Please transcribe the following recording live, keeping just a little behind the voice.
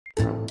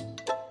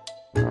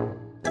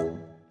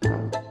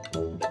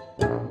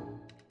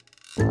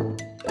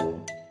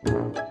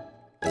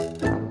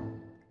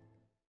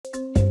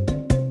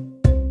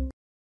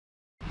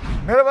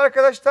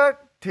arkadaşlar,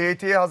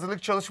 TYT'ye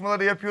hazırlık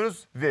çalışmaları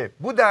yapıyoruz ve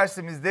bu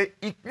dersimizde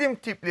iklim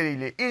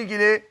tipleriyle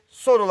ilgili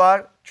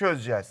sorular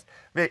çözeceğiz.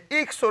 Ve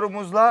ilk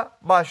sorumuzla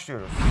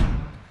başlıyoruz.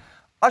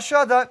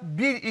 Aşağıda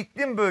bir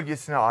iklim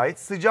bölgesine ait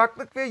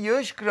sıcaklık ve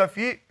yağış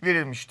grafiği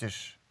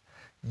verilmiştir.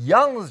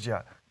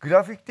 Yalnızca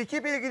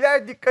grafikteki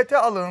bilgiler dikkate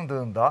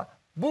alındığında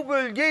bu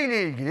bölge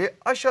ile ilgili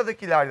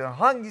aşağıdakilerden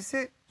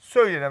hangisi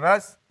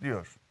söylenemez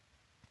diyor.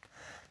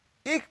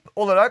 İlk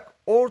olarak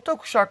orta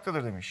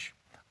kuşaktadır demiş.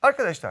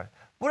 Arkadaşlar,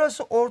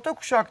 burası orta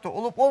kuşakta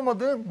olup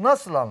olmadığını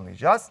nasıl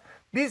anlayacağız?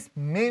 Biz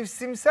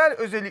mevsimsel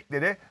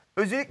özelliklere,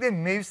 özellikle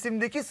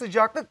mevsimdeki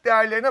sıcaklık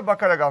değerlerine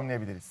bakarak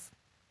anlayabiliriz.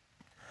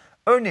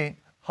 Örneğin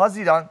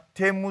Haziran,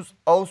 Temmuz,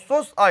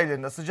 Ağustos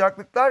aylarında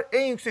sıcaklıklar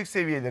en yüksek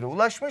seviyelere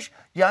ulaşmış,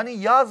 yani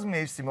yaz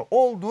mevsimi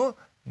olduğu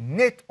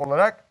net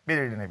olarak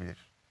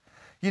belirlenebilir.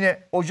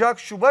 Yine Ocak,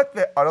 Şubat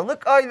ve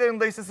Aralık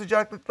aylarında ise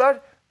sıcaklıklar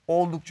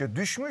oldukça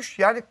düşmüş,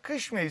 yani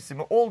kış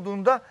mevsimi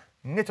olduğunda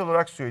net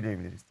olarak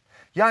söyleyebiliriz.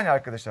 Yani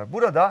arkadaşlar,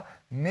 burada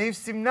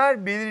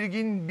mevsimler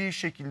belirgin bir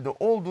şekilde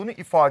olduğunu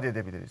ifade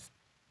edebiliriz.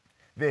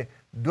 Ve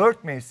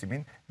 4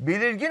 mevsimin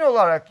belirgin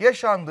olarak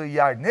yaşandığı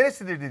yer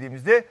neresidir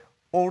dediğimizde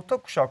orta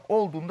kuşak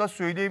olduğunda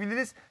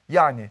söyleyebiliriz.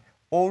 Yani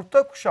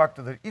orta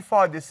kuşaktadır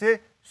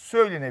ifadesi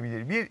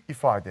söylenebilir bir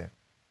ifade.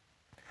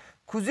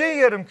 Kuzey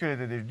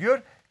yarımkürededir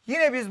diyor.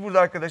 Yine biz burada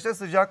arkadaşlar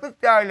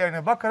sıcaklık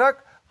değerlerine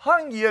bakarak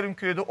hangi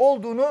yarımkürede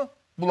olduğunu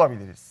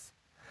bulabiliriz.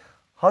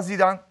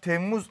 Haziran,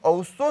 Temmuz,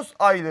 Ağustos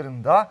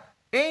aylarında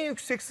en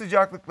yüksek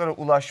sıcaklıklara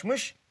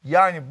ulaşmış,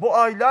 yani bu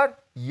aylar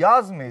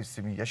yaz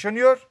mevsimi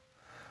yaşanıyor.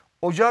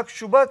 Ocak,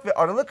 Şubat ve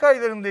Aralık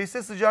aylarında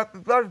ise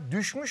sıcaklıklar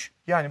düşmüş,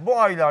 yani bu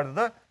aylarda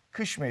da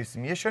kış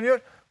mevsimi yaşanıyor.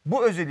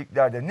 Bu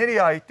özellikler de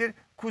nereye aittir?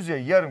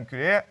 Kuzey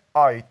yarımküreye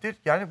aittir.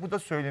 Yani bu da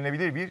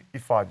söylenebilir bir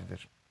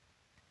ifadedir.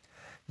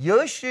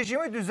 Yağış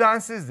rejimi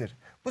düzensizdir.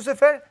 Bu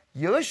sefer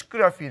yağış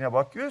grafiğine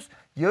bakıyoruz.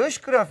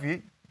 Yağış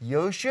grafiği,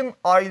 yağışın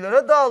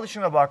aylara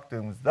dağılışına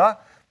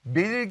baktığımızda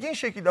belirgin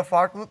şekilde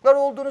farklılıklar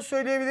olduğunu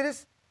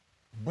söyleyebiliriz.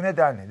 Bu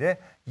nedenle de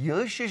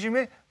yağış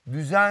rejimi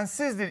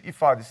düzensizdir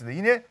ifadesi de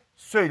yine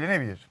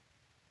söylenebilir.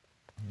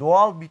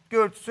 Doğal bitki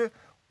örtüsü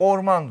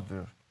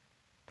ormandır.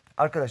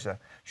 Arkadaşlar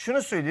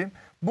şunu söyleyeyim,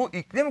 bu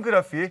iklim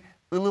grafiği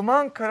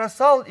ılıman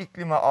karasal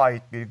iklime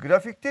ait bir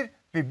grafiktir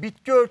ve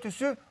bitki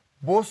örtüsü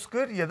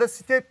bozkır ya da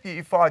step diye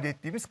ifade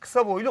ettiğimiz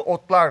kısa boylu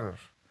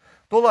otlardır.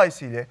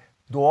 Dolayısıyla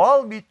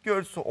doğal bitki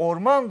örtüsü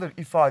ormandır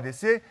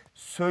ifadesi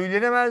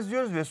söylenemez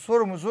diyoruz ve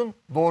sorumuzun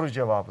doğru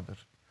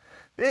cevabıdır.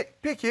 Ve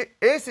peki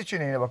E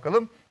seçeneğine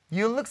bakalım.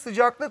 Yıllık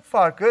sıcaklık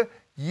farkı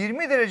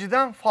 20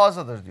 dereceden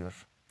fazladır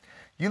diyor.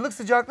 Yıllık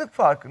sıcaklık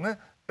farkını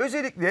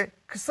özellikle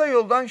kısa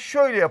yoldan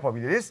şöyle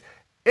yapabiliriz.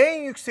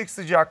 En yüksek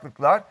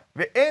sıcaklıklar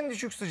ve en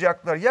düşük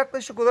sıcaklıklar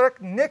yaklaşık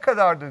olarak ne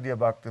kadardır diye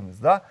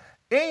baktığımızda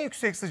en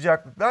yüksek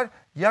sıcaklıklar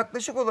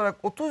yaklaşık olarak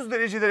 30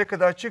 derecelere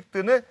kadar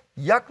çıktığını,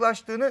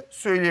 yaklaştığını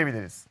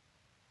söyleyebiliriz.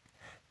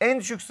 En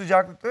düşük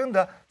sıcaklıkların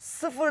da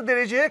 0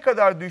 dereceye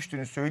kadar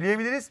düştüğünü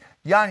söyleyebiliriz.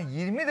 Yani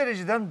 20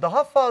 dereceden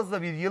daha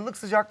fazla bir yıllık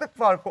sıcaklık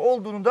farkı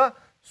olduğunu da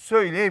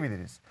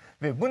söyleyebiliriz.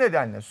 Ve bu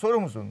nedenle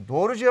sorumuzun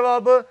doğru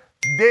cevabı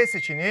D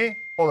seçeneği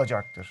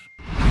olacaktır.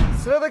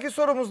 Sıradaki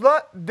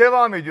sorumuzla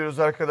devam ediyoruz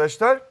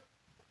arkadaşlar.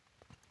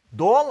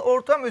 Doğal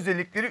ortam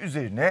özellikleri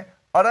üzerine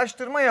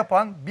araştırma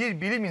yapan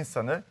bir bilim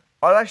insanı,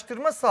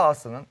 araştırma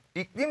sahasının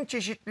iklim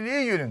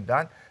çeşitliliği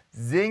yönünden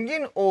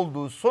zengin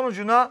olduğu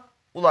sonucuna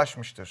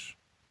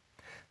ulaşmıştır.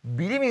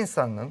 Bilim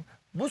insanının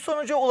bu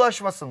sonuca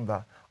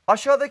ulaşmasında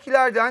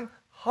aşağıdakilerden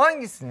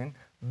hangisinin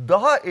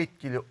daha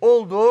etkili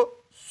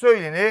olduğu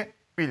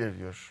söylenebilir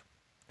diyor.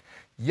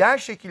 Yer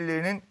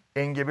şekillerinin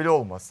engebeli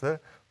olması,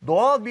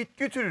 doğal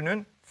bitki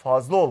türünün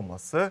fazla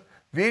olması,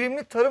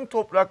 verimli tarım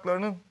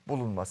topraklarının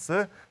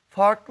bulunması,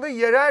 farklı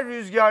yerel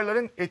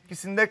rüzgarların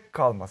etkisinde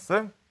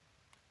kalması,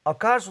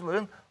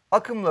 akarsuların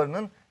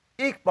akımlarının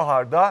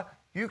ilkbaharda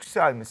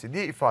yükselmesi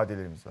diye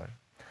ifadelerimiz var.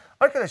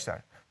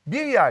 Arkadaşlar,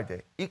 bir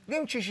yerde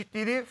iklim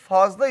çeşitliliği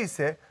fazla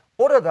ise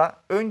orada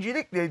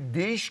öncelikle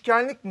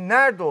değişkenlik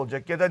nerede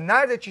olacak ya da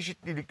nerede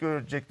çeşitlilik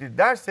görecektir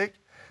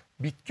dersek,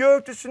 bitki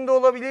örtüsünde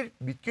olabilir,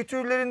 bitki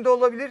türlerinde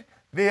olabilir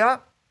veya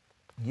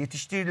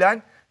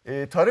yetiştirilen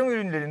tarım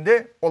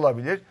ürünlerinde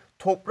olabilir,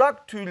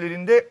 toprak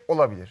türlerinde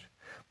olabilir.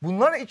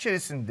 Bunların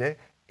içerisinde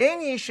en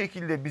iyi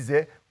şekilde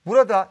bize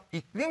burada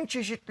iklim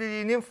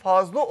çeşitliliğinin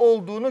fazla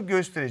olduğunu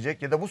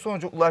gösterecek ya da bu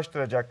sonuca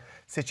ulaştıracak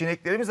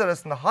seçeneklerimiz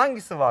arasında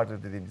hangisi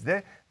vardır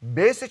dediğimizde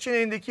B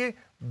seçeneğindeki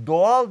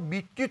doğal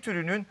bitki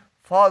türünün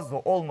fazla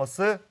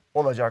olması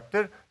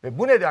olacaktır. Ve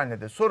bu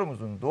nedenle de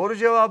sorumuzun doğru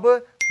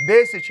cevabı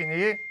B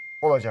seçeneği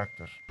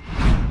olacaktır.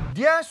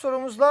 Diğer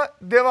sorumuzla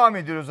devam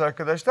ediyoruz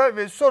arkadaşlar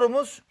ve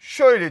sorumuz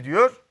şöyle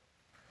diyor.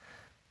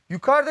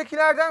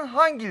 Yukarıdakilerden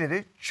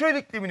hangileri çöl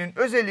ikliminin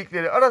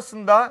özellikleri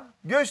arasında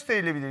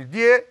gösterilebilir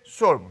diye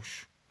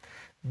sormuş.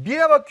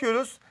 Bire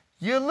bakıyoruz,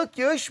 yıllık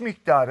yağış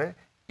miktarı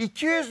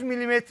 200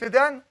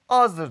 milimetreden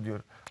azdır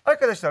diyor.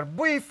 Arkadaşlar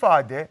bu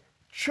ifade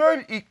çöl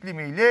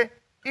iklimiyle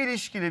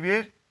ilişkili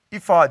bir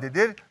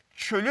ifadedir.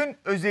 Çölün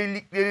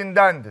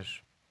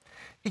özelliklerindendir.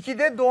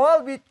 2'de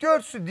doğal bitki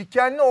örtüsü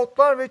dikenli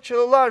otlar ve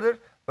çalılardır.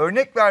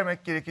 Örnek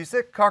vermek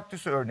gerekirse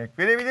kaktüsü örnek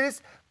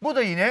verebiliriz. Bu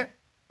da yine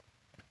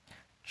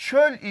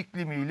çöl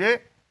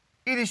iklimiyle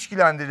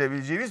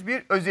ilişkilendirilebileceğimiz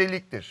bir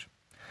özelliktir.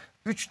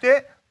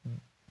 3'te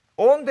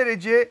 10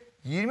 derece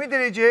 20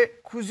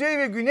 derece kuzey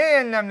ve güney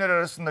enlemler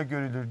arasında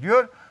görülür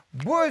diyor.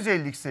 Bu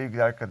özellik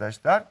sevgili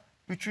arkadaşlar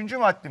 3.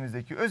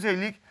 maddemizdeki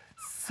özellik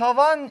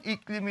savan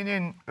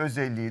ikliminin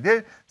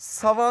özelliğidir.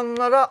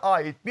 Savanlara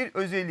ait bir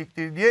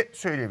özelliktir diye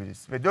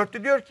söyleyebiliriz. Ve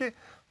 4'te diyor ki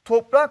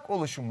toprak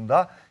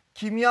oluşumunda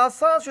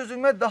kimyasal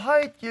çözülme daha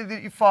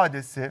etkilidir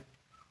ifadesi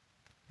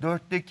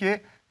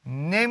 4'teki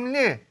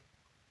nemli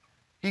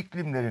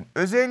iklimlerin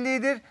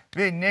özelliğidir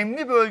ve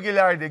nemli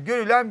bölgelerde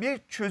görülen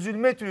bir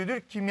çözülme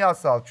türüdür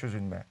kimyasal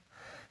çözülme.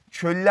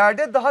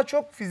 Çöllerde daha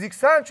çok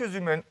fiziksel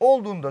çözülmenin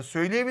olduğunu da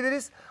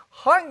söyleyebiliriz.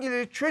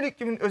 Hangileri çöl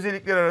ikliminin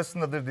özellikleri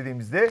arasındadır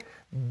dediğimizde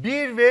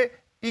 1 ve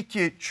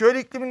 2 çöl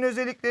ikliminin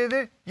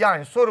özellikleridir.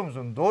 Yani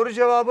sorumuzun doğru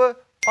cevabı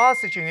A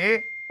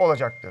seçeneği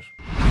olacaktır.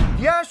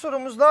 Diğer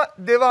sorumuzla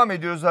devam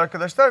ediyoruz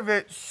arkadaşlar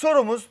ve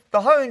sorumuz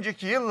daha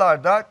önceki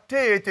yıllarda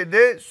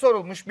TYT'de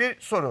sorulmuş bir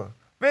soru.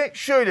 Ve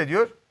şöyle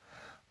diyor.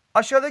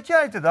 Aşağıdaki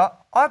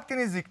haritada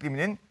Akdeniz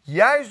ikliminin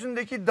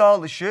yeryüzündeki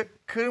dağılışı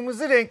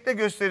kırmızı renkle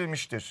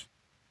gösterilmiştir.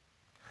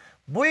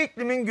 Bu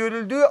iklimin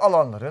görüldüğü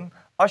alanların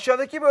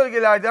aşağıdaki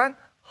bölgelerden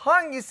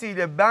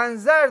hangisiyle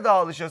benzer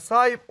dağılışa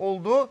sahip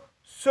olduğu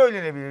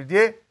söylenebilir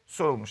diye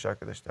sorulmuş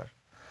arkadaşlar.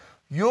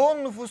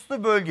 Yoğun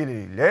nüfuslu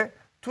bölgeleriyle,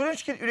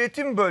 turunçgil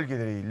üretim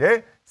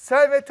bölgeleriyle,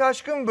 sel ve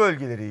taşkın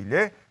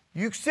bölgeleriyle,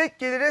 yüksek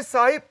gelire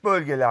sahip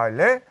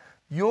bölgelerle,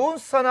 yoğun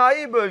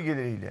sanayi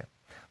bölgeleriyle.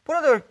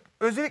 Burada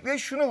özellikle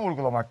şunu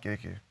vurgulamak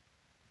gerekir.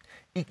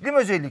 İklim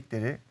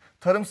özellikleri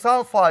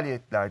tarımsal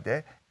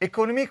faaliyetlerde,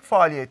 ekonomik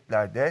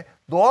faaliyetlerde,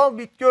 doğal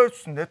bitki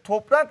örtüsünde,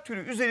 toprak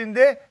türü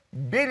üzerinde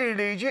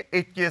belirleyici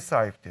etkiye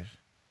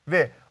sahiptir.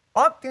 Ve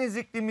Akdeniz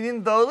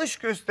ikliminin dağılış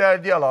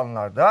gösterdiği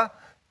alanlarda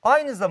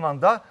aynı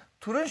zamanda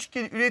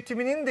turunçgil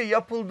üretiminin de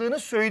yapıldığını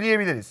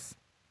söyleyebiliriz.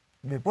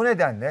 Ve bu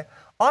nedenle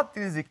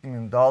Akdeniz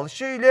ikliminin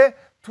dağılışı ile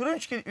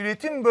turunçgil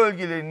üretim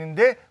bölgelerinin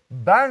de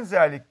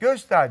benzerlik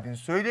gösterdiğini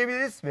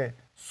söyleyebiliriz ve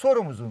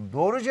sorumuzun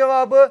doğru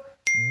cevabı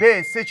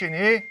B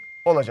seçeneği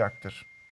olacaktır.